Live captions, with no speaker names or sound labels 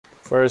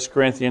1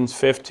 Corinthians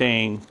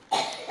 15.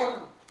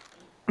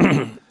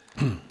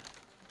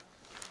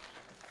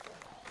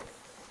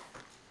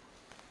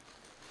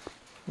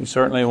 We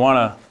certainly want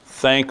to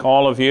thank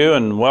all of you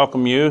and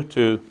welcome you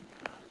to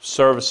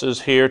services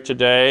here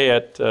today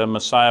at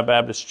Messiah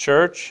Baptist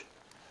Church.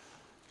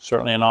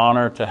 Certainly an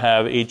honor to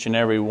have each and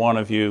every one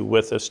of you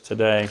with us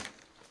today.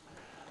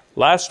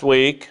 Last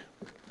week,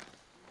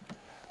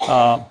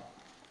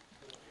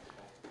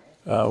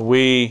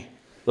 we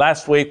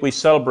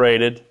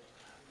celebrated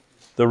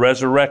the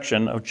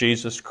resurrection of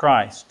Jesus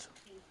Christ.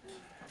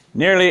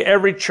 Nearly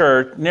every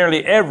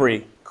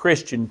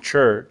Christian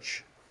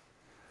church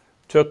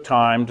took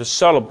time to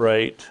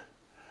celebrate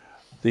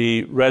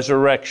the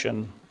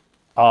resurrection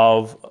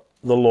of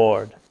the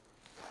Lord.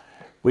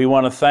 We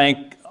want to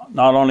thank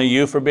not only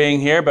you for being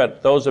here,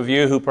 but those of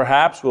you who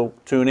perhaps will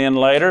tune in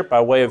later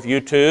by way of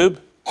YouTube.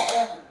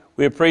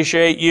 We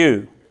appreciate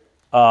you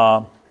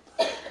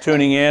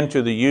tuning in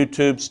to the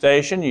YouTube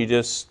station. You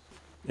just,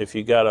 if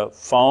you got a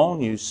phone,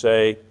 you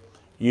say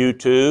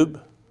YouTube,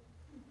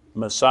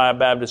 Messiah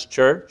Baptist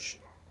Church,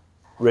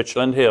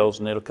 Richland Hills,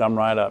 and it'll come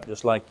right up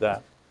just like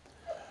that.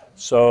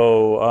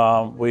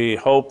 So we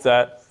hope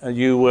that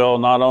you will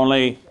not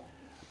only,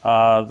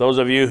 those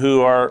of you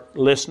who are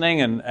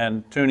listening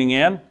and tuning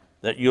in,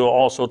 that you'll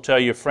also tell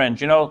your friends.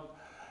 You know,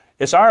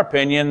 it's our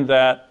opinion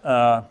that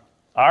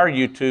our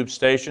YouTube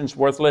station's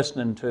worth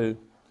listening to.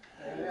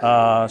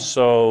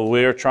 So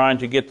we're trying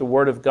to get the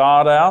Word of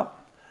God out.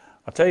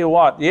 I'll tell you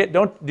what,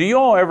 do you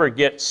all ever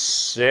get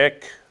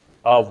sick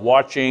of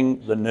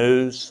watching the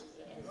news?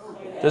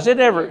 You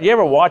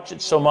ever watch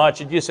it so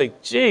much and you say,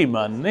 gee,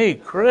 money,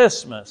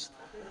 Christmas,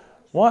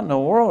 what in the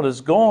world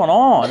is going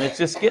on? It's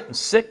just getting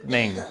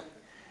sickening.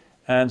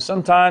 And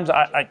sometimes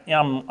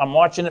I'm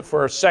watching it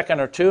for a second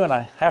or two and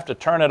I have to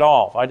turn it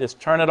off. I just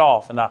turn it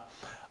off and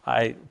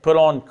I put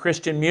on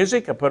Christian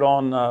music. I put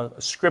on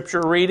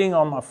scripture reading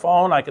on my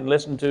phone. I can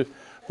listen to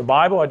the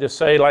Bible. I just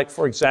say, like,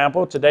 for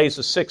example, today's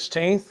the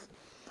 16th.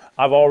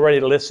 I've already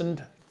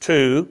listened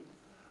to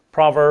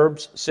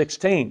Proverbs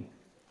 16.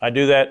 I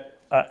do that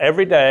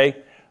every day.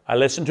 I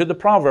listen to the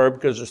proverb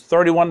because there's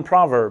 31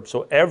 proverbs.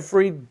 So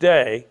every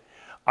day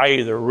I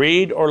either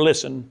read or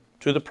listen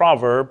to the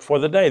proverb for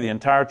the day, the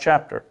entire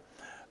chapter.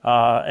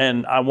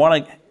 And I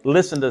want to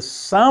listen to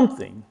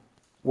something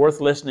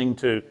worth listening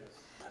to.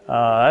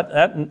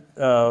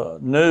 That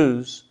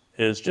news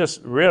is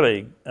just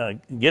really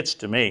gets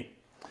to me.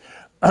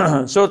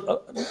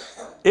 So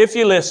if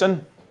you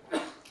listen,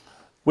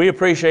 we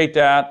appreciate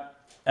that.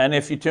 And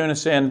if you tune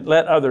us in,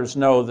 let others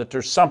know that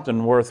there's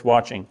something worth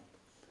watching.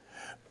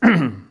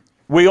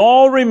 We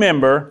all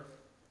remember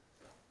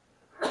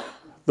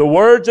the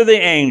words of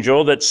the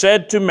angel that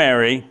said to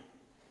Mary,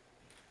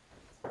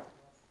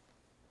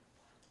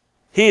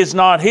 "He is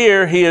not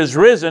here, he is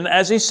risen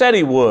as he said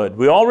he would."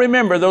 We all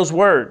remember those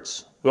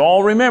words. We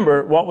all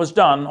remember what was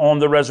done on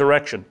the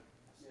resurrection.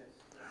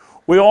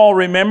 We all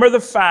remember the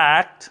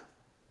fact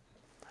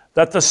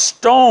that the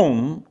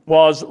stone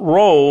was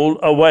rolled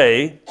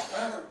away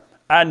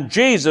and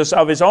Jesus,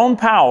 of his own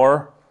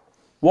power,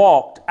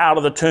 walked out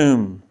of the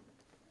tomb.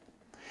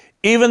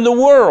 Even the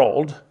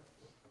world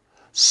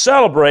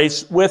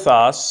celebrates with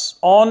us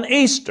on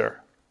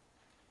Easter.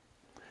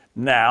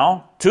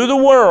 Now, to the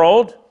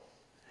world,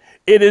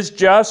 it is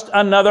just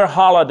another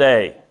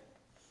holiday.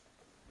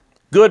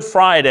 Good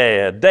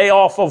Friday, a day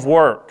off of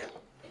work.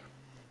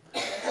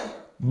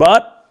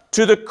 But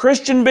to the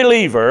Christian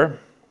believer,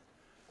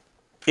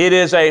 it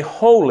is a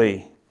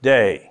holy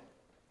day.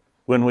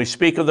 When we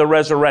speak of the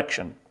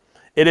resurrection,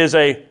 it is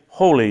a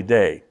holy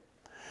day.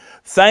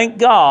 Thank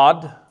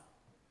God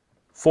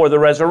for the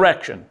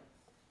resurrection.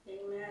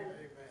 Amen.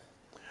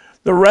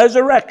 The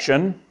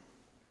resurrection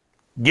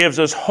gives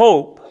us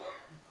hope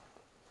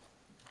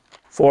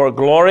for a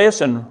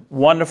glorious and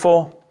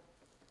wonderful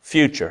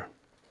future.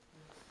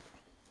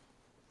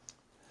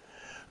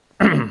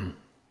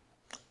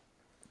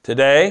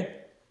 Today,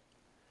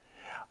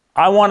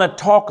 I want to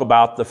talk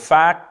about the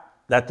fact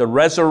that the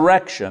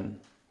resurrection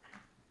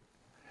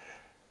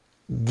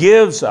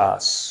gives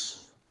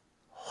us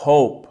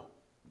hope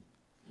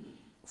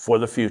for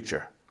the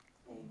future.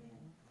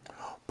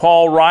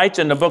 Paul writes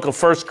in the book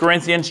of 1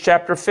 Corinthians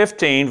chapter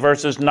 15,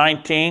 verses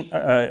 19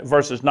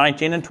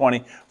 and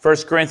 20. 1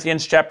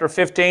 Corinthians chapter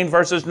 15,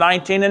 verses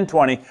 19 and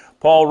 20.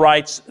 Paul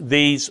writes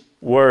these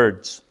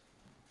words.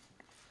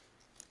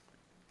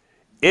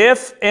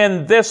 If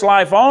in this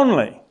life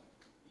only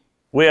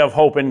we have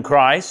hope in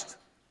Christ,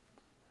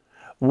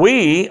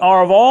 we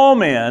are of all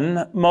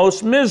men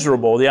most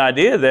miserable. The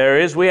idea there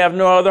is we have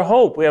no other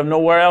hope. We have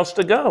nowhere else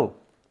to go.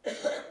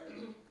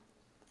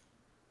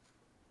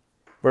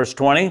 Verse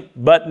 20,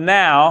 but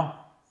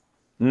now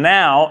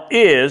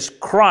is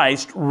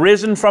Christ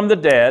risen from the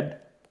dead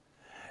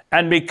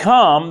and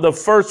become the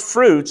first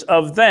fruits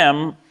of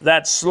them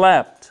that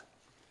slept.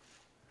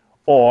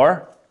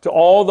 Or to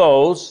all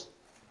those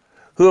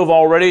who have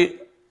already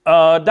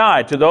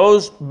died, to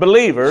those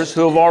believers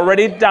who have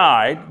already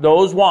died,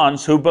 those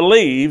ones who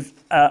believed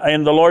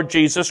in the Lord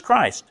Jesus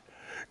Christ.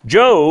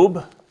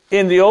 Job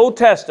in the Old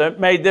Testament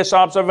made this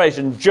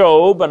observation.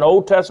 Job, an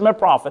Old Testament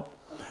prophet,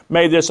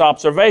 made this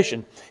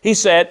observation. He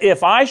said,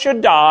 if I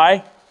should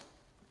die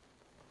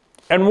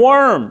and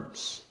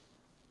worms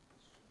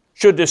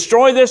should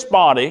destroy this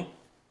body,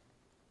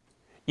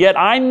 yet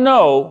I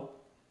know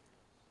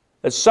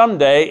that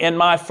someday in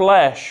my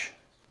flesh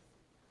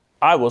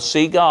I will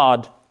see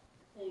God.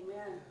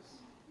 Amen.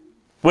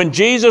 When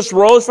Jesus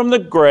rose from the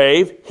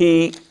grave,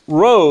 he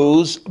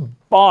rose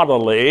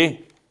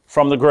bodily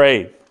from the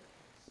grave.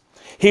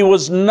 He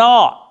was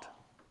not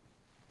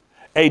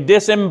a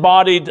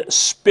disembodied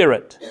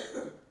spirit.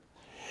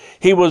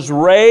 He was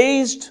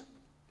raised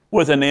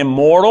with an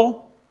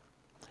immortal,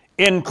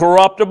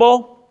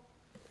 incorruptible,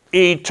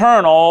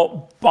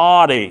 eternal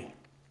body.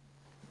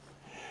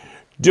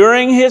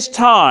 During his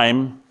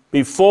time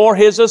before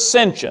his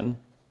ascension,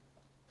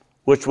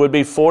 which would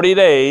be 40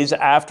 days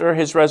after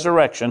his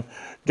resurrection,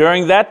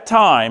 during that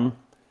time,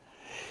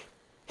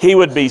 he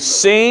would be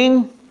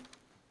seen,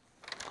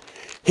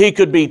 he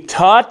could be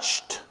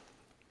touched,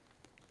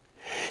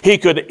 he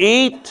could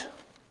eat,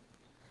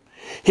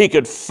 he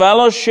could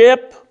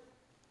fellowship,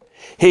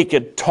 he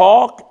could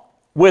talk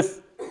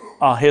with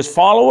his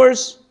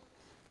followers.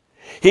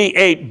 He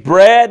ate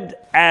bread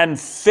and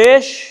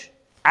fish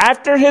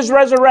after his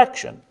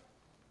resurrection.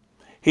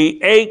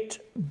 He ate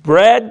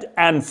bread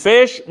and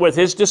fish with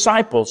his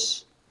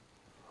disciples.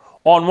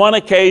 On one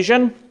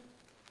occasion,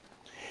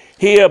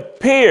 he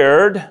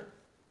appeared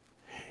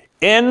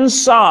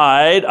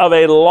inside of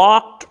a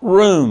locked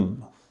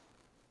room.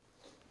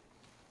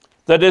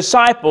 The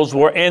disciples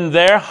were in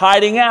there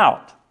hiding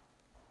out.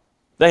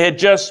 They had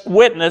just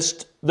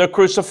witnessed the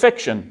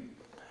crucifixion.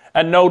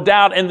 And no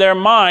doubt in their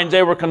minds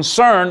they were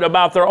concerned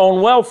about their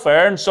own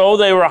welfare, and so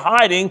they were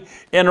hiding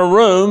in a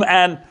room.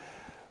 And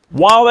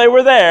while they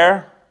were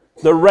there,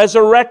 the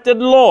resurrected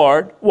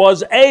Lord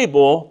was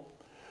able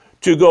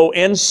to go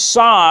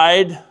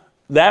inside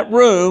that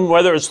room,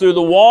 whether it's through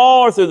the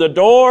wall or through the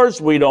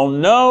doors, we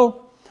don't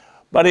know.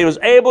 But he was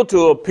able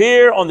to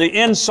appear on the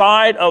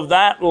inside of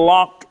that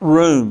locked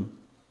room.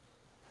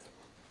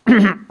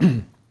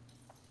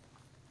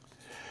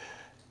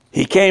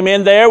 He came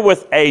in there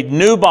with a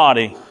new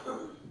body.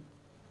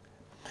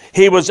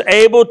 He was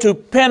able to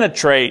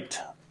penetrate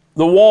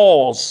the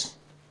walls,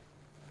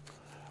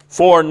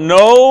 for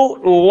no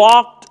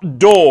locked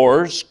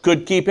doors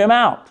could keep him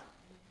out.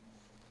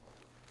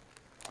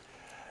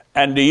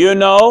 And do you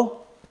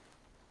know,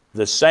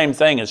 the same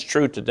thing is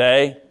true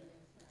today.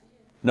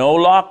 No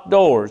locked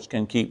doors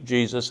can keep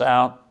Jesus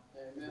out.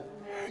 Amen.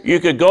 You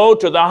could go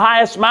to the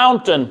highest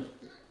mountain.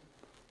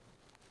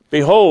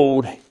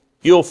 Behold,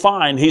 you'll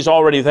find he's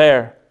already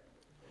there.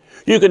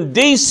 You can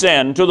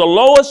descend to the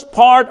lowest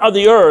part of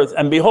the earth,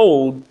 and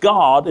behold,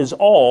 God is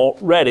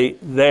already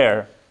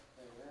there.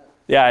 Amen.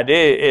 The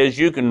idea is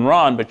you can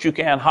run, but you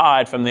can't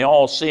hide from the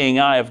all-seeing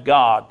eye of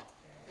God.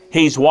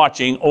 He's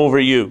watching over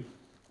you.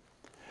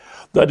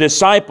 The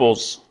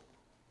disciples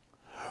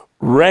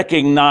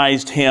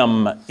recognized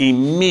him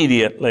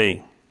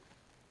immediately.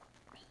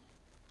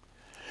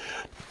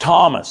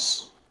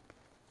 Thomas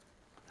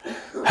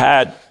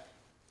had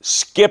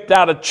skipped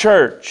out of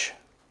church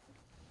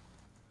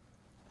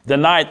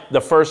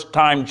the first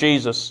time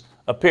Jesus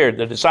appeared.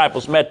 The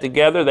disciples met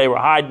together. They were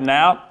hiding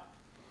out.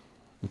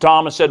 And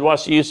Thomas said,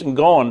 what's the use in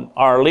going?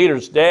 Our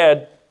leader's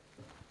dead.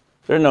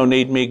 There's no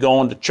need me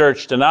going to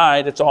church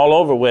tonight. It's all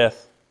over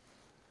with.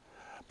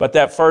 But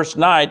that first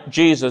night,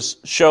 Jesus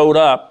showed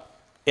up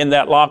in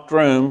that locked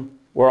room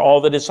where all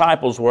the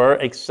disciples were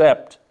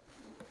except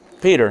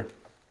Peter.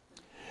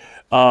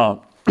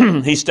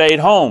 He stayed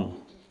home.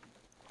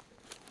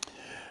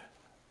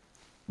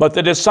 But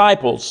the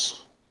disciples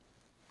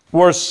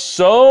were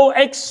so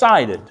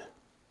excited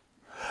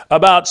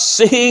about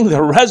seeing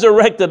the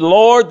resurrected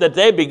Lord that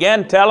they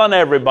began telling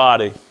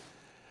everybody.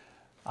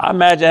 I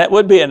imagine that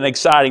would be an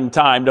exciting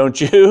time, don't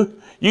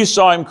you? You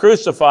saw him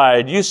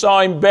crucified. You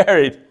saw him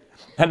buried.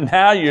 And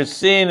now you're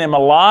seeing him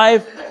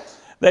alive.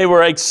 They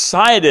were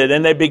excited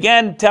and they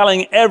began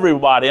telling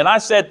everybody. And I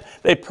said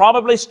they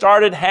probably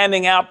started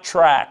handing out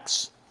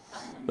tracts.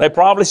 They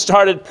probably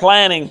started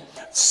planting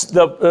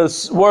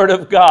the Word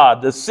of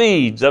God, the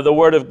seeds of the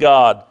Word of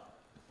God.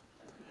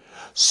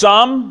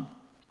 Some,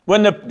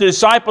 when the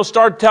disciples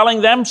started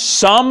telling them,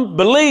 some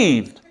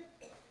believed.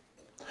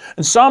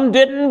 And some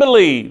didn't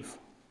believe.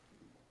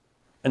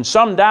 And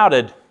some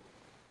doubted.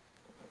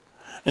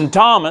 And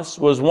Thomas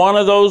was one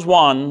of those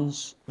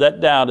ones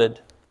that doubted.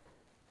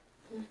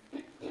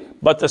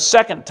 But the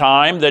second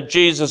time that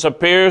Jesus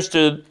appears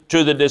to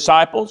the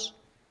disciples,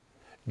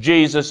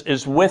 Jesus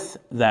is with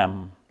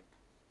them.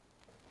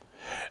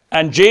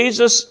 And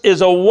Jesus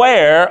is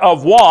aware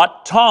of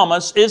what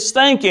Thomas is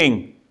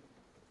thinking.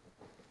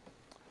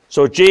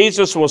 So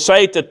Jesus will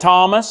say to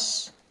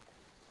Thomas,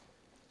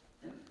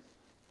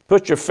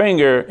 put your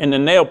finger in the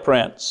nail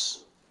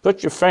prints.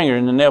 Put your finger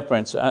in the nail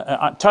prints.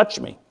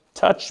 Touch me.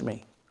 Touch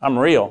me. I'm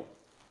real.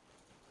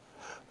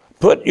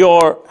 Put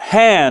your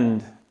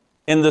hand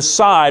in the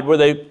side where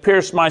they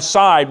pierced my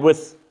side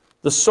with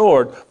the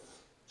sword.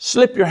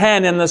 Slip your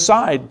hand in the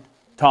side,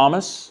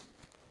 Thomas.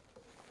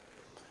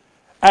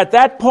 At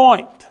that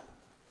point,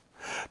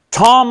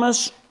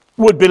 Thomas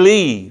would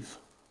believe.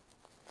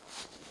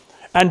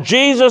 And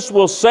Jesus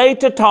will say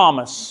to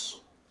Thomas,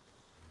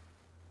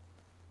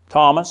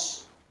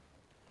 Thomas,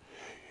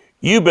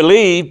 you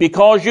believe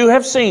because you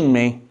have seen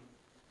me.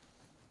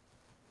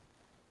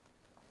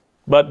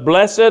 But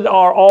blessed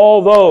are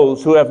all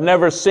those who have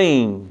never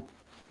seen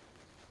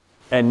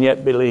and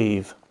yet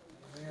believe.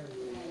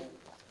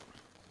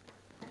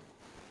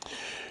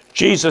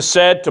 Jesus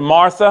said to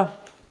Martha,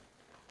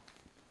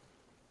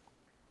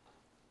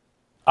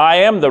 I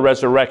am the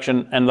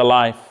resurrection and the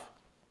life.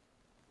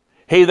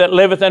 He that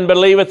liveth and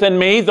believeth in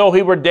me, though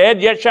he were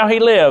dead, yet shall he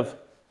live.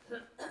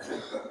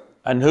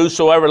 And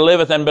whosoever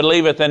liveth and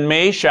believeth in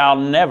me shall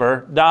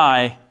never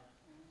die.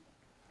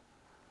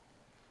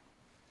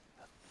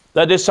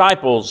 The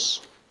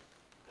disciples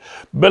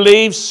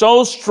believed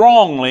so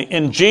strongly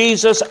in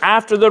Jesus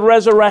after the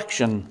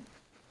resurrection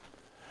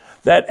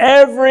that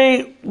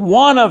every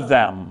one of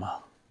them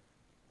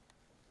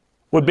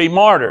would be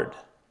martyred.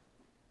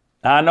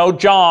 Now, I know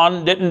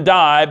John didn't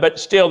die, but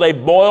still they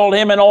boiled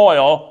him in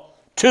oil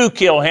to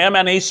kill him,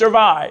 and he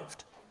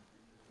survived.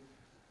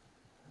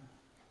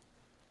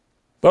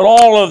 But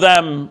all of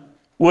them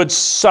would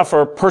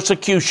suffer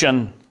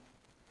persecution.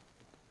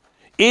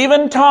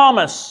 Even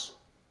Thomas,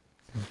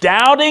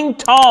 doubting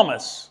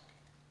Thomas,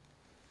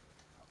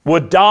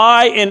 would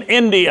die in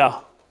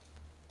India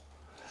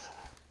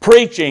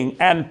preaching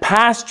and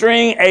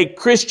pastoring a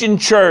Christian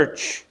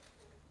church.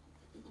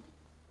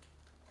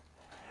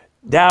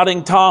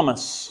 Doubting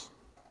Thomas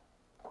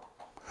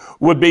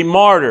would be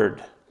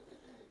martyred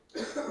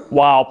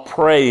while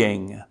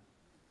praying.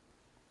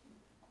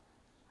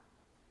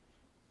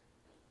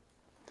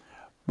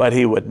 But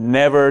he would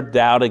never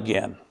doubt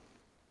again.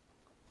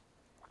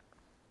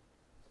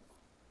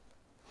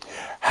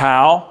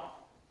 How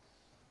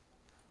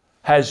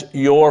has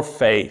your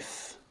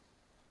faith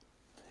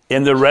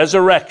in the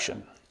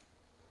resurrection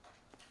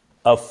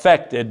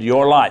affected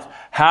your life?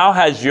 How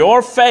has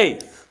your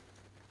faith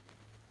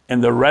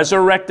in the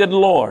resurrected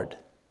Lord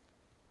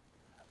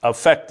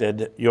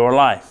affected your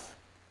life?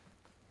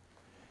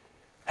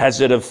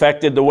 Has it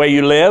affected the way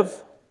you live?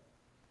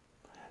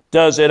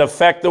 Does it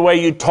affect the way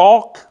you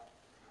talk?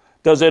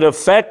 Does it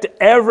affect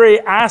every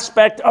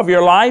aspect of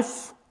your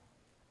life?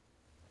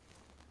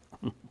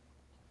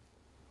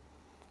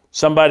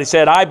 Somebody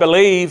said, I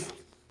believe.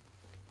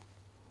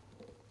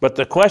 But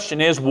the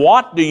question is,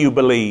 what do you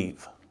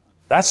believe?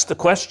 That's the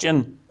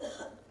question.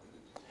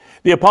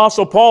 The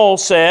Apostle Paul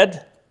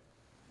said,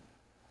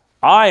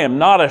 I am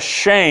not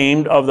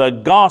ashamed of the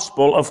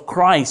gospel of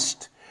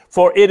Christ,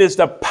 for it is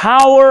the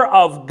power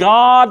of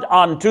God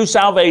unto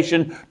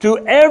salvation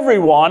to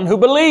everyone who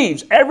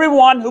believes.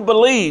 Everyone who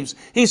believes.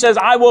 He says,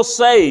 I will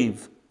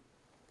save.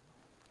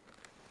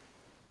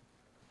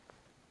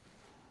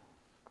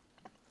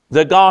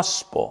 The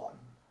gospel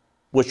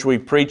which we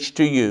preach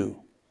to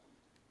you.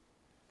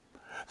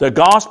 The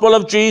gospel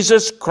of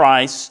Jesus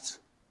Christ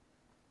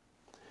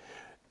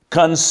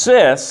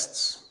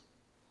consists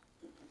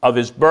of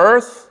his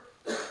birth,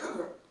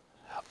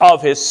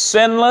 of his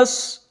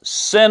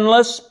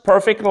sinless,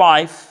 perfect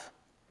life,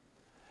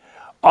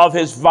 of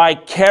his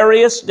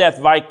vicarious death.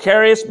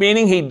 Vicarious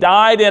meaning he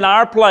died in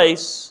our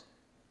place.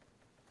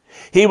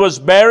 He was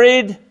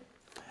buried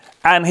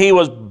and he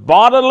was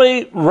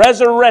bodily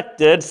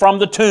resurrected from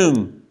the tomb.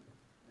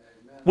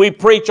 Amen. We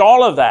preach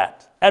all of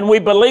that and we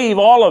believe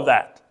all of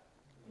that.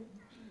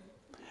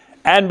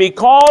 And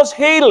because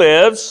he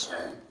lives,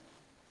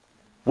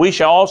 we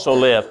shall also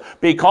live.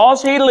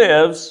 Because he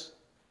lives,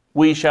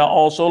 we shall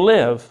also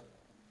live.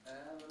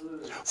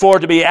 For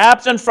to be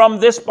absent from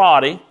this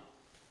body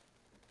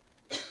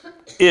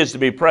is to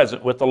be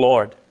present with the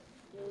Lord.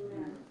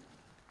 Amen.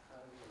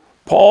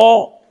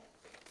 Paul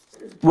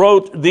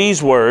wrote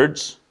these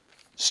words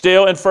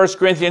still in 1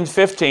 Corinthians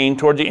 15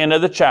 toward the end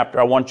of the chapter.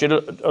 I want you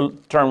to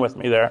turn with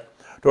me there.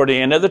 Toward the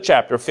end of the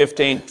chapter,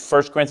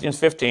 1 Corinthians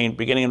 15,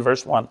 beginning in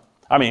verse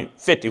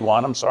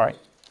 51, I'm sorry.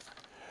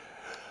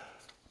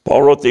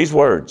 Paul wrote these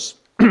words.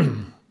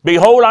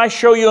 Behold, I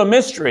show you a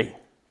mystery.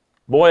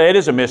 Boy, it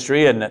is a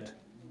mystery, isn't it?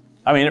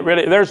 I mean,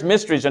 there's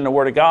mysteries in the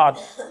Word of God.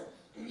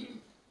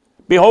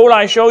 Behold,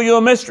 I show you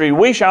a mystery.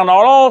 We shall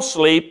not all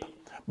sleep,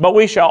 but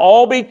we shall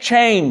all be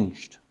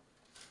changed.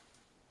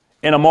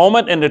 In a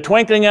moment, in the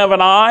twinkling of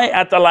an eye,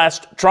 at the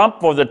last trump,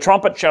 for the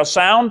trumpet shall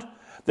sound.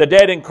 The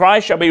dead in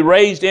Christ shall be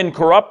raised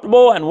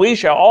incorruptible, and we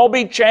shall all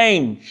be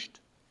changed.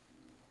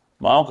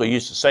 My uncle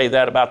used to say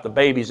that about the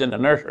babies in the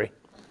nursery.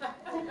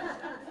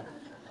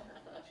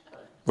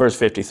 Verse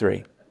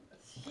 53.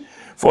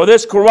 For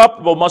this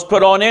corruptible must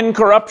put on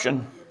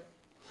incorruption,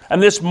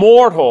 and this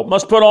mortal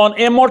must put on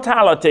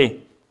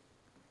immortality.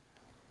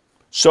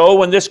 So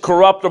when this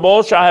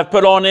corruptible shall have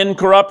put on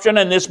incorruption,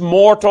 and this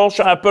mortal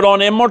shall have put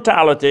on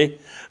immortality,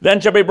 then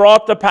shall be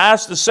brought to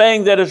pass the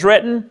saying that is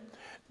written,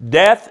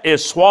 Death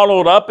is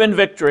swallowed up in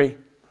victory.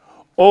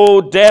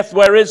 O death,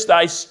 where is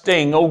thy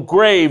sting? O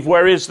grave,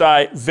 where is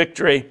thy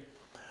victory?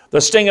 The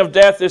sting of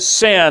death is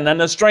sin,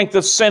 and the strength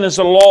of sin is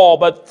the law.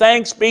 But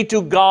thanks be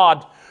to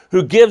God,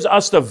 who gives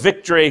us the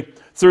victory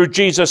through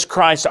Jesus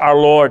Christ our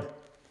Lord.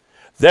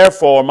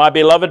 Therefore, my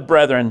beloved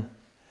brethren,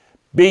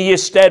 be ye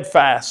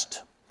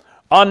steadfast,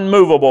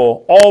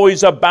 unmovable,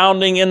 always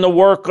abounding in the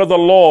work of the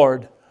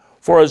Lord,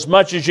 for as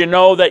much as you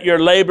know that your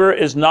labor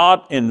is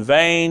not in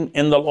vain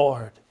in the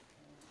Lord.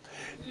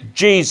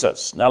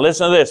 Jesus. Now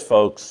listen to this,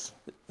 folks.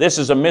 This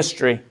is a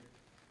mystery.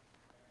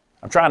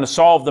 I'm trying to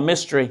solve the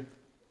mystery.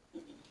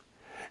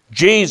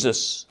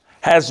 Jesus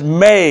has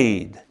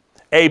made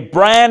a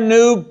brand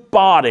new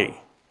body,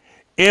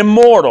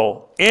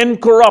 immortal,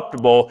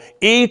 incorruptible,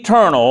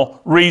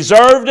 eternal,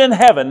 reserved in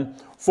heaven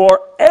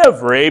for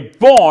every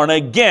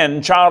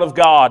born-again child of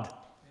God.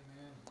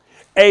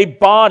 A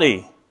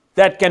body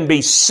that can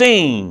be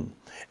seen,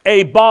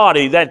 a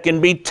body that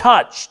can be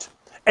touched,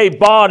 a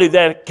body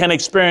that can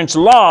experience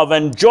love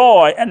and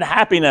joy and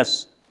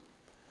happiness.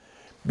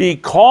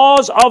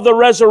 Because of the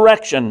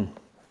resurrection,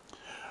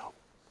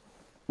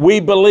 we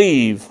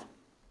believe,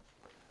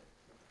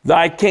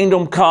 thy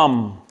kingdom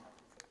come,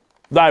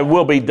 thy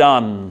will be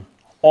done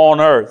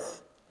on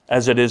earth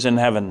as it is in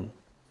heaven.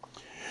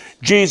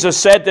 Jesus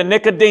said to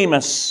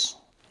Nicodemus,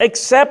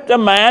 except a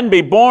man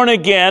be born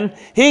again,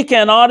 he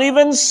cannot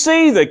even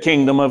see the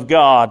kingdom of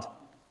God.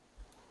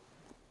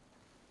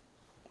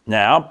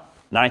 Now,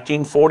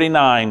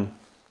 1949,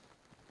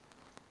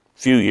 a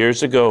few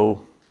years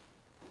ago,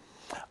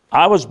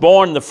 I was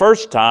born the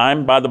first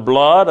time by the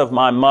blood of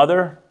my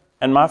mother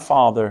and my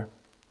father.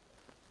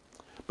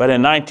 But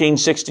in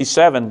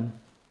 1967,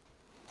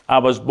 I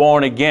was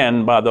born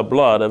again by the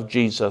blood of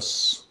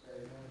Jesus.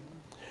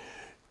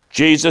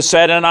 Jesus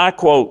said, and I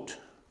quote,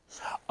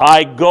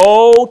 I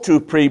go to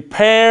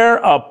prepare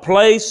a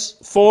place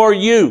for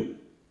you.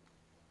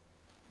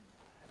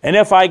 And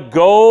if I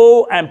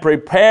go and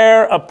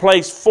prepare a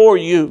place for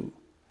you,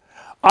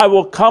 I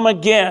will come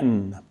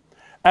again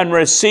and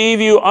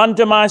receive you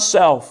unto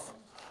myself,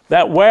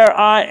 that where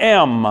I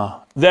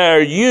am,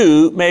 there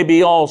you may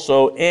be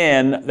also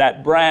in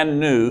that brand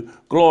new,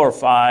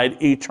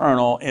 glorified,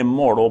 eternal,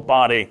 immortal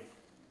body.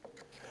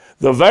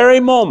 The very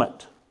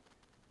moment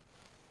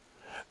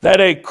that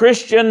a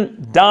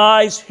Christian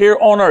dies here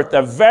on earth,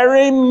 the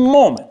very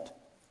moment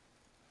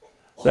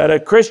that a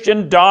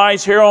Christian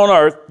dies here on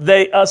earth,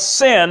 they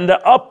ascend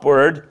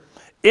upward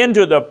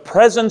into the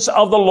presence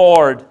of the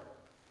Lord.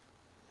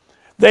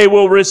 They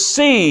will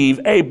receive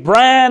a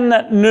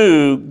brand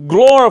new,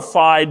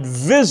 glorified,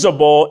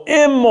 visible,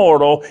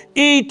 immortal,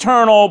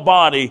 eternal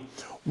body,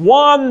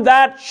 one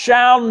that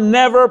shall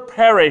never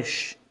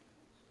perish.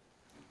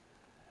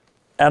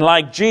 And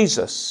like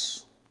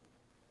Jesus,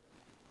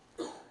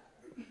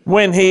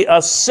 when he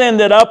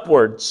ascended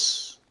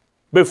upwards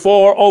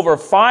before over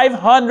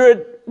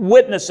 500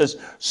 witnesses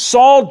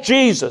saw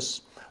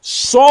Jesus,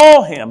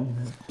 saw him,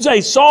 they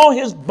saw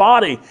his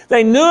body,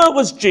 they knew it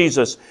was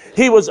Jesus.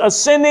 He was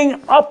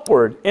ascending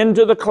upward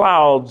into the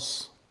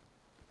clouds,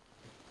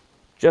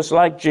 just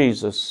like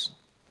Jesus.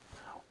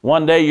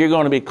 One day you're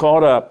going to be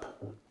caught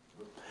up,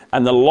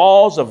 and the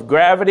laws of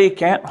gravity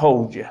can't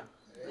hold you.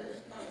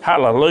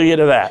 Hallelujah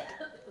to that.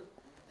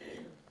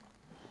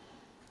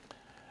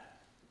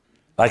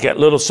 Like that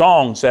little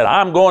song said,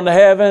 I'm going to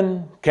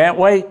heaven, can't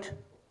wait.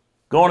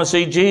 Going to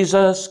see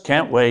Jesus,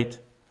 can't wait.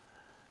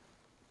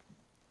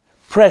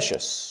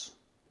 Precious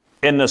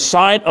in the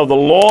sight of the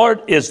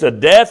Lord is the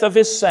death of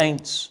his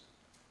saints.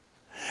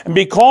 And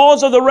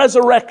because of the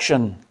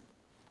resurrection,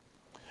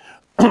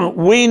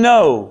 we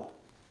know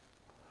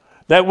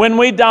that when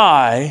we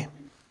die,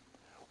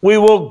 we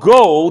will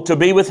go to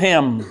be with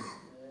him.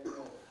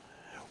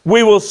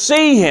 We will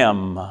see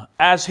him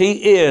as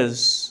he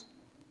is.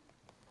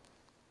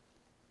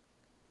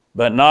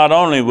 But not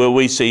only will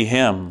we see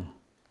him,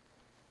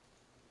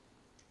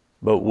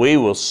 but we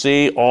will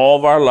see all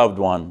of our loved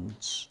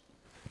ones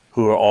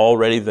who are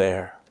already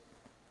there.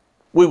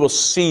 We will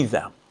see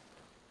them.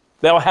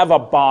 They'll have a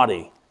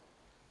body.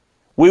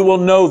 We will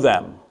know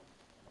them.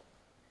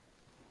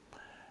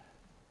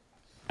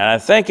 And I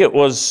think it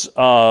was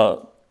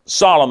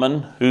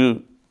Solomon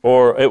who,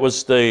 or it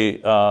was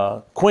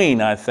the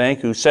queen, I think,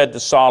 who said to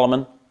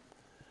Solomon,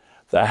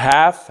 the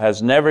half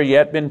has never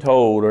yet been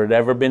told or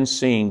ever been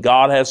seen.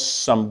 God has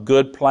some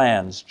good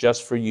plans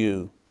just for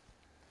you.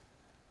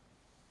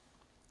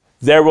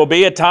 There will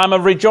be a time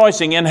of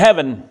rejoicing in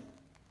heaven.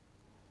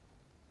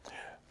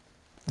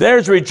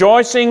 There's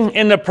rejoicing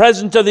in the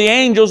presence of the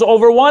angels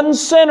over one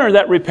sinner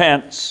that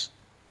repents.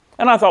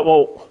 And I thought,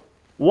 well,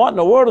 what in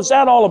the world is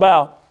that all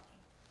about?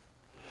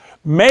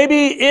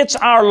 Maybe it's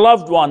our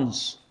loved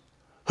ones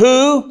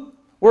who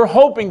were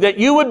hoping that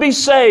you would be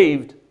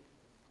saved,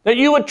 that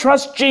you would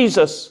trust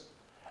Jesus,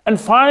 and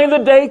finally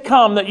the day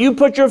come that you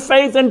put your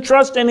faith and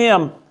trust in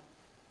him.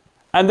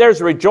 And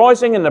there's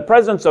rejoicing in the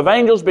presence of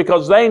angels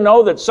because they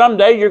know that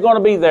someday you're going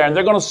to be there and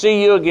they're going to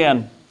see you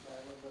again.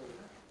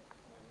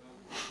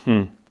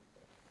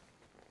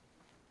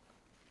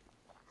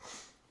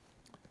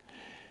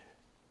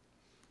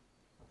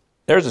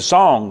 There's a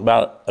song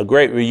about a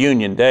great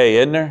reunion day,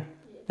 isn't there?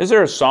 Is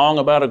there a song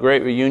about a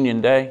great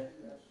reunion day?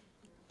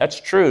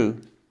 That's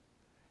true.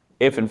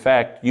 If in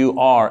fact you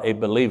are a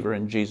believer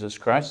in Jesus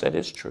Christ, that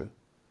is true.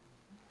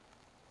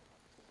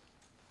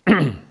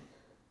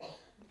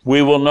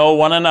 we will know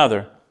one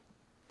another.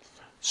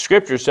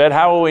 Scripture said,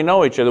 how will we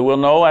know each other? We'll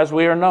know as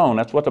we are known.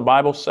 That's what the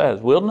Bible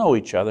says. We'll know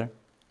each other.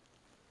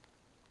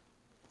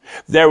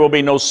 There will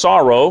be no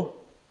sorrow.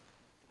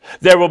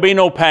 There will be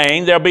no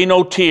pain. There will be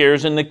no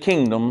tears in the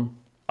kingdom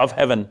of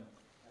heaven.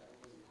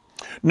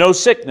 No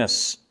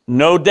sickness,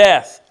 no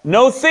death,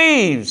 no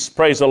thieves,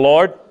 praise the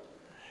Lord,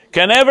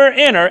 can ever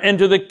enter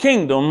into the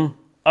kingdom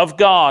of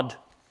God.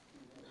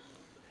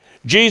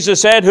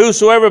 Jesus said,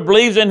 whosoever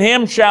believes in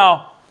him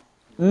shall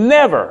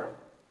never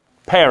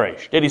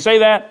perish. Did he say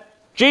that?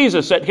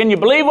 Jesus said, can you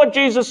believe what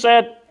Jesus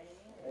said?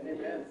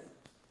 Amen.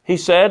 He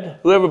said,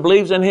 whoever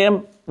believes in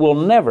him will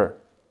never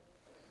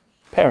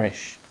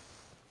perish.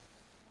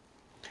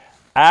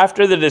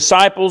 After the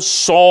disciples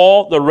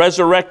saw the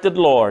resurrected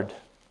Lord,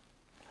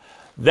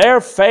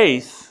 their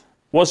faith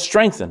was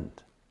strengthened.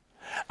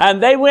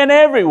 And they went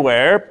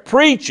everywhere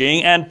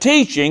preaching and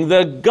teaching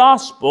the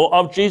gospel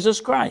of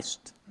Jesus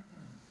Christ.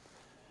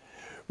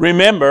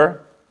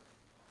 Remember,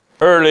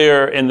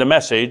 earlier in the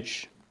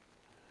message,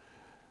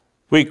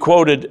 we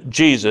quoted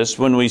Jesus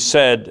when we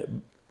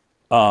said,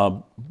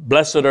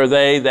 blessed are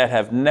they that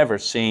have never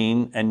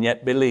seen and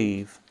yet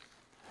believe.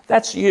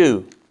 That's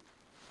you.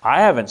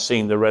 I haven't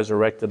seen the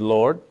resurrected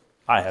Lord.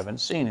 I haven't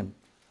seen him.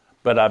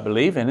 But I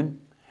believe in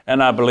him.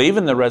 And I believe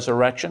in the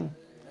resurrection.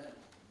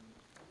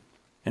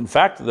 In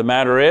fact, the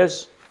matter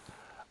is,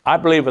 I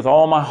believe with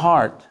all my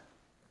heart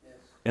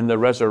in the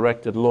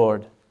resurrected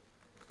Lord.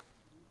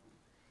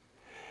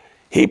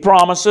 He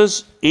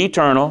promises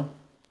eternal,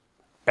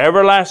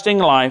 everlasting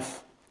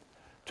life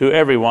to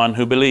everyone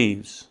who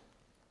believes.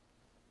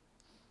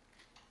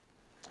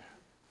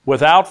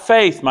 Without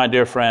faith, my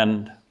dear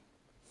friend,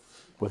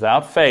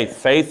 without faith,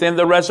 faith in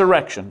the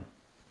resurrection,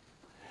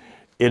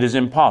 it is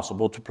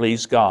impossible to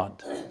please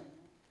God.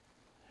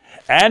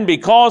 And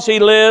because he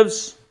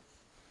lives,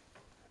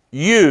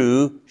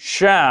 you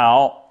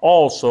shall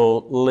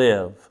also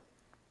live.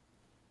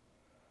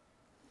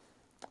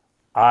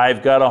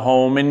 I've got a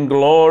home in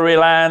glory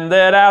land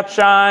that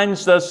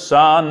outshines the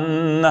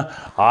sun.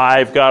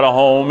 I've got a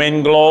home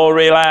in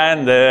glory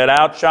land that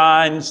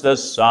outshines the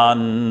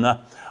sun.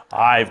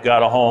 I've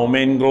got a home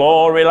in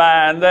glory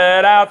land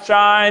that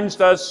outshines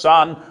the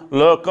sun.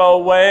 Look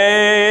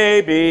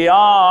away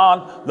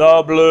beyond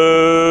the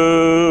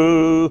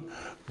blue.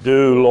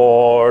 Do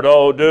Lord,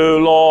 oh do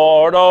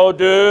Lord, oh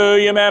do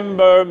you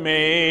remember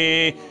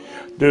me?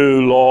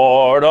 Do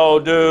Lord, oh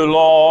do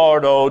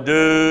Lord, oh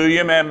do you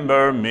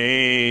remember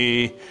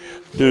me?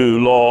 Do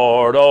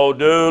Lord, oh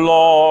do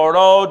Lord,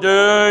 oh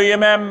do you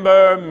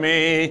remember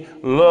me?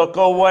 Look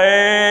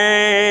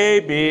away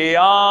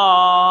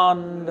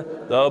beyond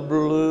the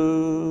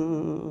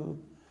blue.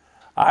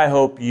 I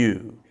hope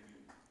you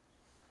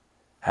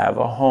have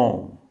a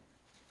home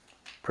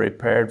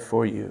prepared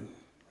for you.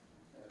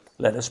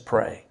 Let us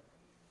pray.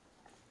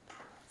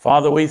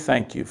 Father, we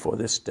thank you for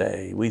this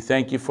day. We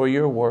thank you for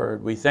your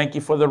word. We thank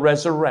you for the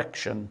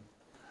resurrection.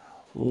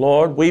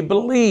 Lord, we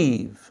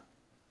believe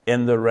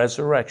in the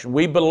resurrection.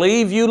 We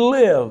believe you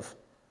live.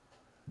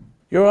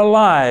 You're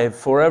alive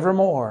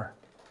forevermore.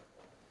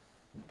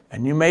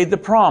 And you made the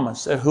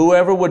promise that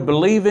whoever would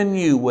believe in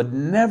you would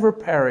never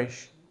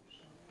perish.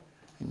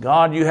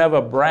 God, you have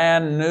a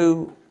brand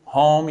new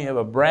home. You have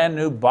a brand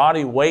new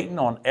body waiting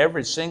on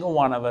every single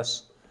one of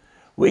us.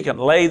 We can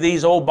lay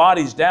these old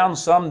bodies down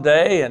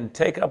someday and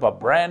take up a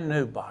brand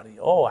new body.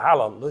 Oh,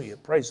 hallelujah.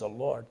 Praise the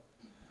Lord.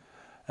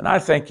 And I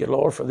thank you,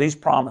 Lord, for these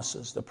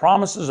promises, the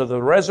promises of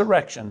the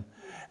resurrection.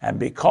 And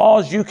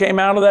because you came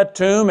out of that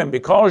tomb and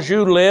because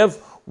you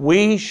live,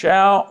 we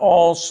shall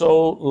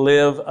also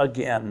live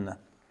again.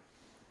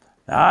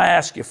 Now, I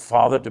ask you,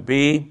 Father, to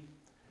be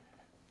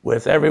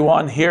with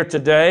everyone here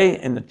today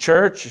in the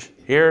church,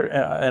 here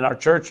in our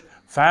church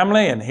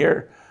family, and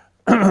here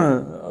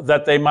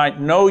that they might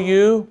know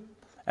you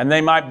and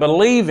they might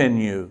believe in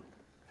you.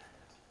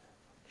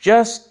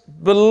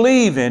 Just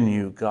believe in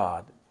you,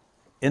 God.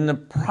 In the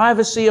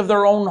privacy of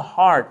their own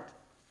heart,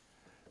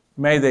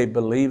 may they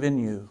believe in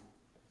you.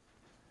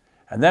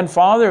 And then,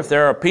 Father, if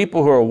there are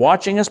people who are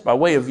watching us by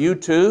way of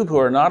YouTube who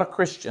are not a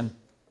Christian,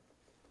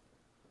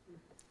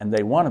 and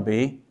they want to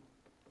be,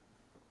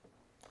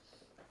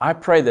 I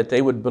pray that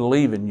they would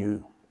believe in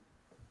you.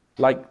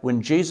 Like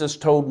when Jesus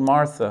told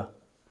Martha,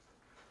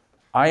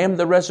 I am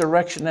the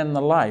resurrection and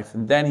the life.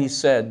 And then he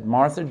said,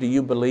 Martha, do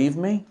you believe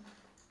me?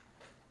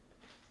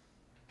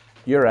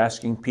 You're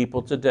asking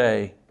people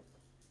today,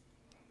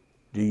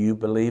 do you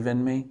believe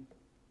in me?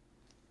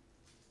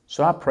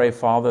 So I pray,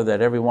 Father,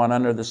 that everyone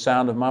under the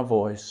sound of my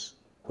voice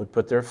would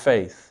put their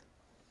faith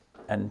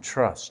and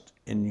trust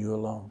in you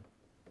alone.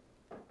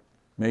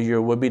 May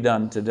your will be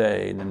done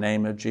today. In the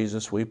name of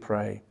Jesus we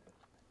pray.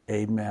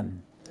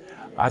 Amen.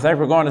 I think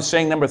we're going to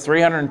sing number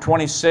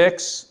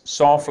 326,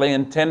 Softly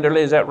and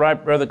Tenderly. Is that right,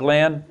 Brother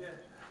Glenn?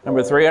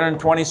 Number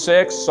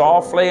 326,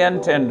 Softly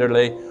and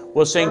Tenderly.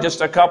 We'll sing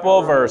just a couple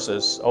of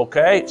verses,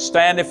 okay?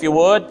 Stand if you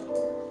would.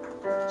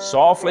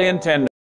 Softly and tenderly.